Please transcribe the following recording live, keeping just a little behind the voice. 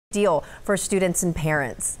deal for students and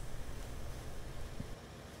parents.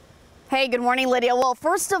 Hey, good morning, Lydia. Well,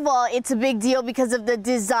 first of all, it's a big deal because of the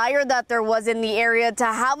desire that there was in the area to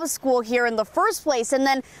have a school here in the first place. And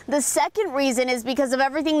then the second reason is because of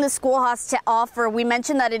everything the school has to offer. We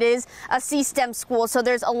mentioned that it is a CSTEM school, so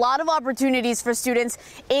there's a lot of opportunities for students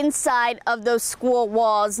inside of those school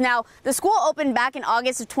walls. Now, the school opened back in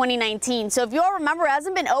August of 2019. So if you all remember, it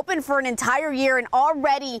hasn't been open for an entire year, and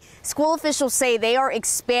already school officials say they are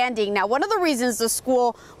expanding. Now, one of the reasons the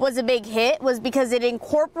school was a big hit was because it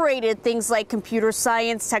incorporated things like computer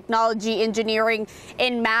science, technology, engineering,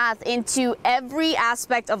 and math into every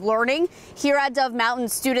aspect of learning. Here at Dove Mountain,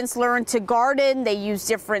 students learn to garden, they use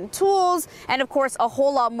different tools, and of course a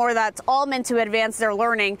whole lot more that's all meant to advance their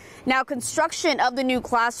learning. Now, construction of the new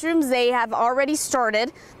classrooms, they have already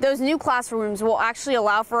started. Those new classrooms will actually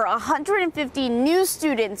allow for 150 new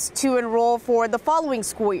students to enroll for the following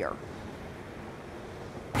school year.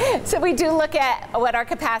 So we do look at what our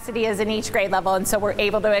capacity is in each grade level, and so we're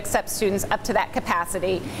able to accept students up to that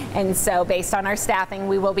capacity. And so based on our staffing,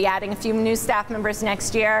 we will be adding a few new staff members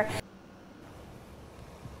next year.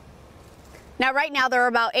 Now, right now, there are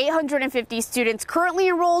about 850 students currently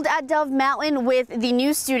enrolled at Dove Mountain. With the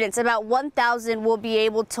new students, about 1,000 will be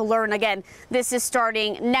able to learn. Again, this is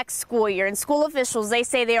starting next school year. And school officials, they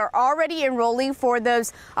say they are already enrolling for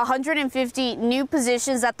those 150 new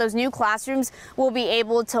positions that those new classrooms will be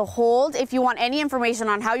able to hold. If you want any information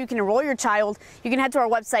on how you can enroll your child, you can head to our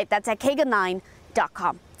website. That's at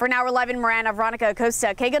KGUN9.com. For now, we're live in Marana. Veronica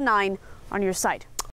Acosta, KGUN 9 on your side.